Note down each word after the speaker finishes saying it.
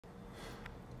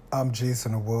I'm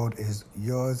Jason. The world is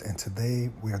yours, and today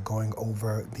we are going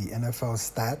over the NFL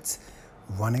stats,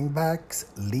 running backs,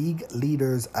 league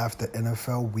leaders after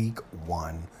NFL Week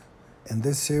 1. In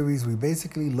this series, we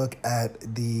basically look at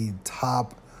the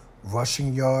top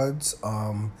rushing yards,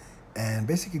 and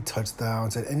basically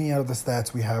touchdowns and any other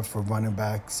stats we have for running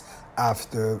backs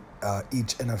after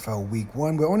each NFL Week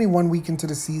 1. We're only 1 week into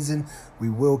the season. We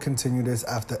will continue this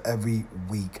after every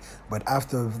week. But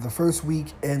after the first week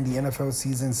in the NFL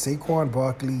season, Saquon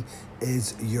Barkley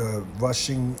is your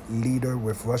rushing leader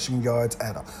with rushing yards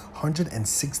at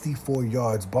 164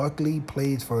 yards. Barkley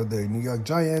plays for the New York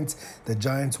Giants. The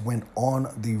Giants went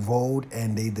on the road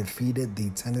and they defeated the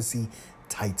Tennessee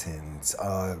Titans.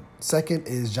 Second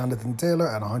is Jonathan Taylor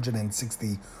at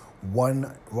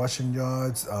 161 rushing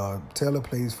yards. Taylor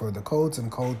plays for the Colts,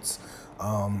 and Colts,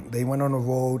 they went on the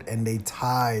road and they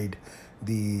tied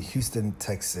the Houston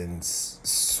Texans.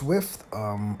 Swift,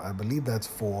 I believe that's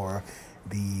for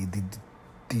the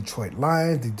Detroit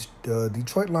Lions. The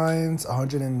Detroit Lions,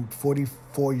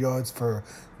 144 yards for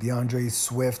DeAndre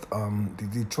Swift. The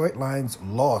Detroit Lions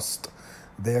lost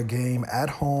their game at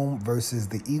home versus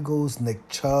the Eagles. Nick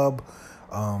Chubb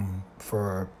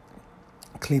for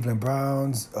Cleveland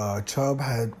Browns. Chubb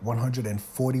had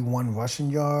 141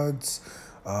 rushing yards.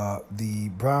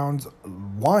 The Browns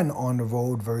won on the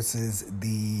road versus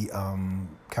the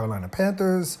Carolina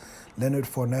Panthers. Leonard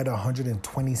Fournette,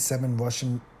 127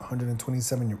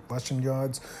 rushing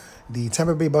yards. The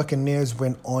Tampa Bay Buccaneers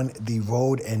went on the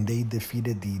road and they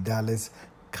defeated the Dallas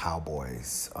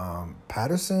Cowboys.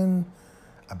 Patterson,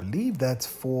 I believe that's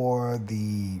for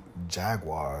the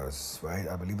Jaguars, right?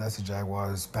 I believe that's the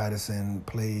Jaguars. Patterson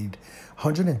played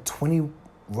 120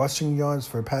 rushing yards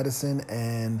for Patterson,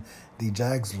 and the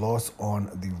Jags lost on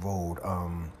the road.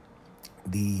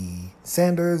 The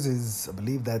Sanders is, I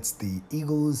believe that's the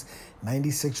Eagles,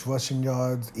 96 rushing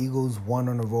yards. Eagles won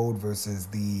on the road versus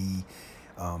the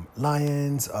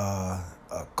Lions.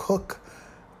 Cook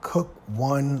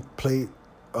won,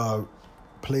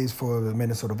 plays for the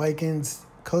Minnesota Vikings.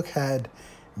 Cook had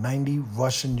 90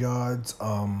 rushing yards.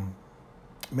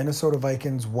 Minnesota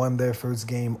Vikings won their first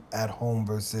game at home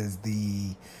versus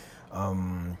the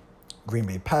Green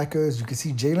Bay Packers. You can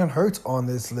see Jalen Hurts on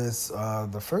this list.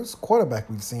 The first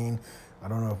quarterback we've seen, I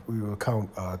don't know if we will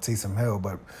count Taysom Hill,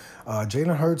 but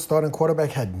Jalen Hurts, starting quarterback,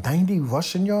 had 90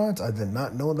 rushing yards. I did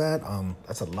not know that.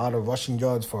 That's a lot of rushing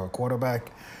yards for a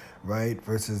quarterback, right,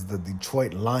 versus the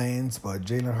Detroit Lions. But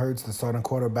Jalen Hurts, the starting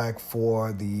quarterback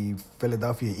for the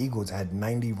Philadelphia Eagles, had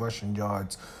 90 rushing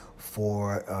yards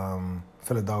for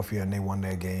Philadelphia, and they won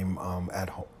their game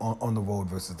on the road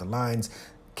versus the Lions.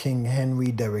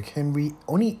 Derrick Henry,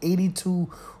 only 82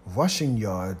 rushing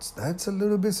yards. That's a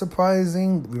little bit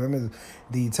surprising. Remember,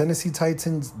 the Tennessee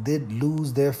Titans did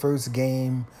lose their first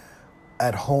game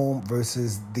at home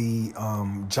versus the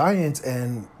Giants,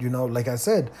 and like I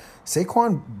said,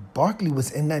 Saquon Barkley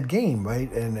was in that game,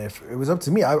 right? And if it was up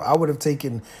to me, I would have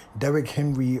taken Derrick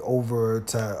Henry over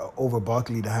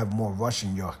Barkley to have more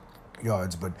rushing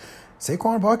yards. But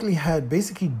Saquon Barkley had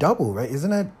basically double, right? Isn't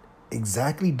that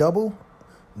exactly double?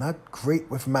 Not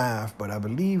great with math, but I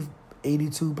believe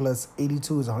 82 plus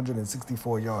 82 is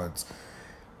 164 yards.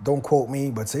 Don't quote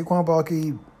me, but Saquon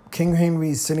Barkley, King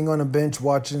Henry sitting on a bench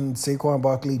watching Saquon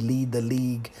Barkley lead the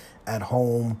league at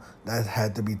home. That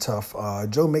had to be tough.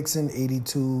 Joe Mixon,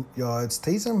 82 yards.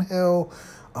 Taysom Hill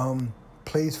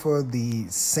plays for the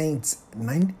Saints,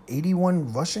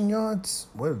 81 rushing yards.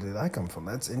 Where did that come from?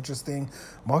 That's interesting.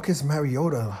 Marcus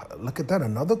Mariota, look at that,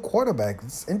 another quarterback.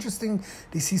 It's interesting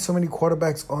to see so many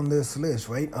quarterbacks on this list,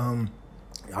 right?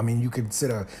 I mean, you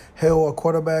consider Hill a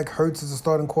quarterback, Hurts is a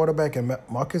starting quarterback, and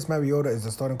Marcus Mariota is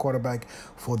a starting quarterback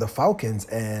for the Falcons.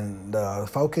 And the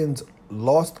Falcons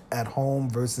lost at home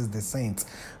versus the Saints.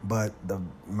 But the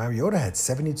Mariota had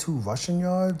 72 rushing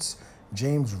yards.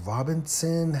 James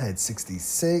Robinson had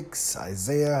 66.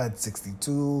 Isaiah had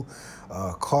 62.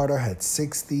 Carter had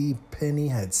 60. Penny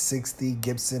had 60.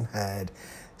 Gibson had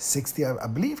 60. I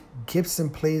believe Gibson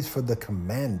plays for the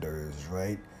Commanders,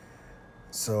 right?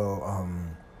 So,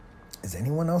 is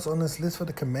anyone else on this list for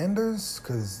the Commanders?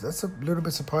 Because that's a little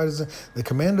bit surprising. The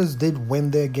Commanders did win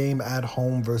their game at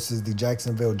home versus the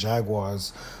Jacksonville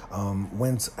Jaguars.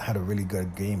 Wentz had a really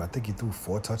good game. I think he threw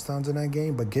 4 touchdowns in that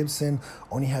game. But Gibson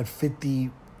only had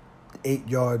 58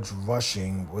 yards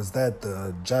rushing. Was that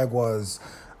the Jaguars'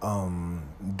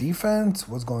 defense?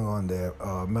 What's going on there?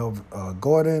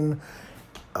 Gordon,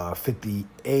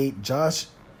 58. Josh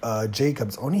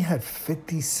Jacobs only had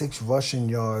 56 rushing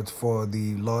yards for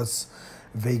the Los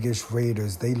Vegas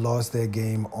Raiders, they lost their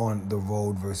game on the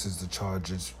road versus the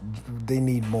Chargers. They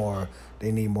need more.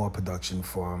 They need more production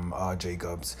from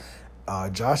Jacobs.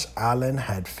 Josh Allen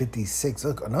had 56.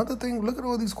 Look, another thing. Look at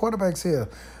all these quarterbacks here.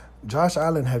 Josh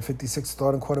Allen had 56,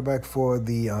 starting quarterback for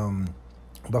the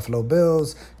Buffalo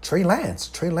Bills. Trey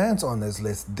Lance on this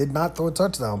list did not throw a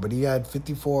touchdown, but he had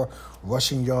 54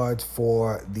 rushing yards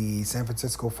for the San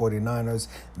Francisco 49ers.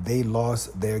 They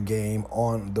lost their game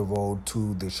on the road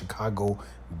to the Chicago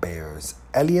Bears.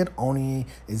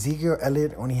 Ezekiel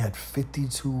Elliott only had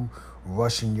 52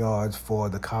 rushing yards for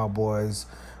the Cowboys.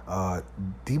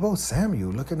 Deebo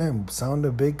Samuel, look at him, signed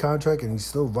a big contract and he's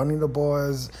still running the ball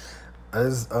as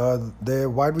their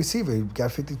wide receiver. He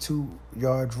got 52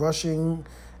 yards rushing.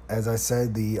 As I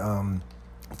said, the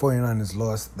 49ers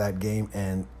lost that game.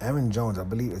 And Aaron Jones, I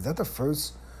believe, is that the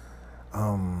first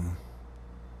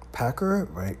Packer?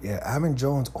 Right? Yeah, Aaron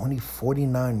Jones, only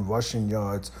 49 rushing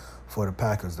yards for the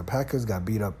Packers. The Packers got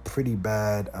beat up pretty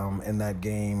bad in that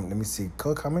game. Let me see.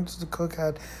 Cook, how much did Cook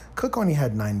had? Cook only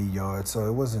had 90 yards, so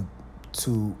it wasn't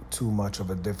too much of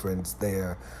a difference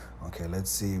there. Okay, let's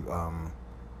see.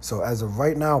 So as of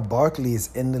right now, Barkley is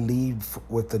in the lead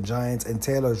with the Giants, and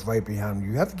Taylor is right behind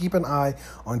him. You have to keep an eye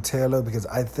on Taylor because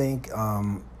I think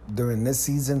during this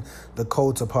season, the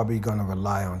Colts are probably going to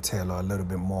rely on Taylor a little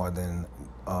bit more than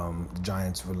the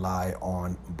Giants rely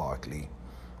on Barkley.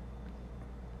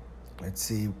 Let's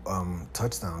see,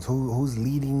 touchdowns. Who's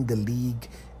leading the league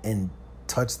in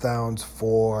touchdowns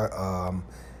for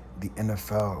the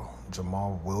NFL?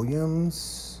 Jamal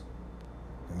Williams?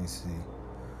 Let me see.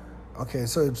 Okay,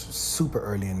 so it's super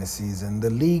early in the season. The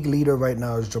league leader right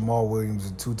now is Jamal Williams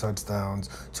with 2 touchdowns,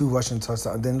 2 rushing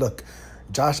touchdowns. And then look,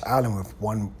 Josh Allen with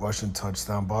 1 rushing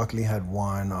touchdown. Barkley had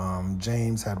 1.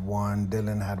 James had 1.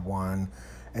 Dylan had 1.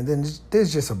 And then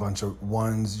there's just a bunch of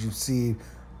ones. You see,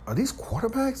 are these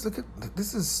quarterbacks? Look at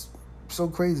this is so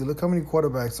crazy. Look how many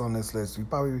quarterbacks on this list. We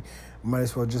probably might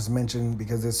as well just mention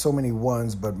because there's so many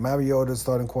ones. But Mariota,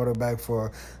 starting quarterback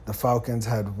for the Falcons,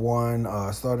 had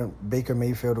 1. Starting Baker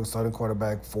Mayfield, starting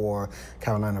quarterback for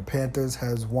Carolina Panthers,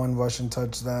 has 1 rushing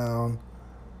touchdown.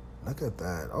 Look at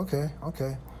that. Okay.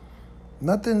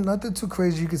 Nothing too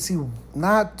crazy. You can see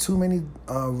not too many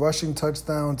rushing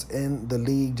touchdowns in the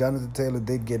league. Jonathan Taylor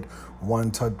did get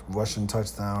 1 rushing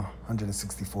touchdown,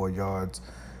 164 yards,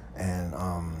 and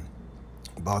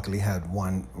Barkley had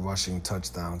 1 rushing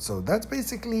touchdown. So that's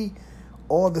basically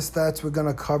all the stats we're going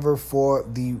to cover for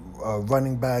the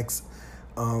running backs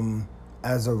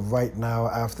as of right now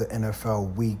after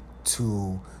NFL Week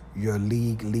 2. Your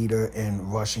league leader in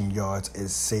rushing yards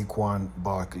is Saquon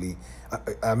Barkley.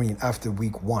 After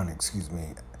Week 1, excuse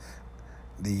me.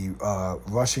 The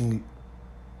rushing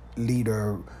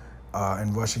leader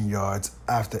in rushing yards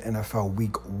after NFL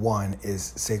Week 1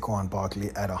 is Saquon Barkley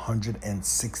at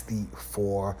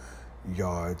 164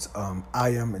 yards. I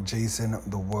am Jason.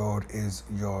 The world is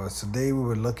yours. Today we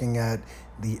were looking at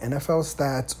the NFL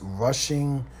stats,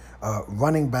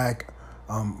 running back,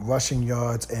 rushing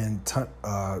yards, and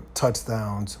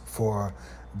touchdowns for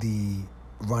the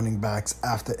running backs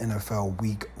after NFL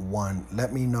Week 1.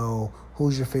 Let me know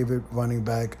who's your favorite running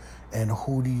back and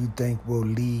who do you think will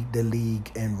lead the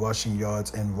league in rushing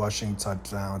yards and rushing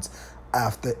touchdowns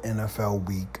after NFL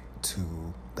Week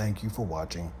 2. Thank you for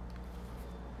watching.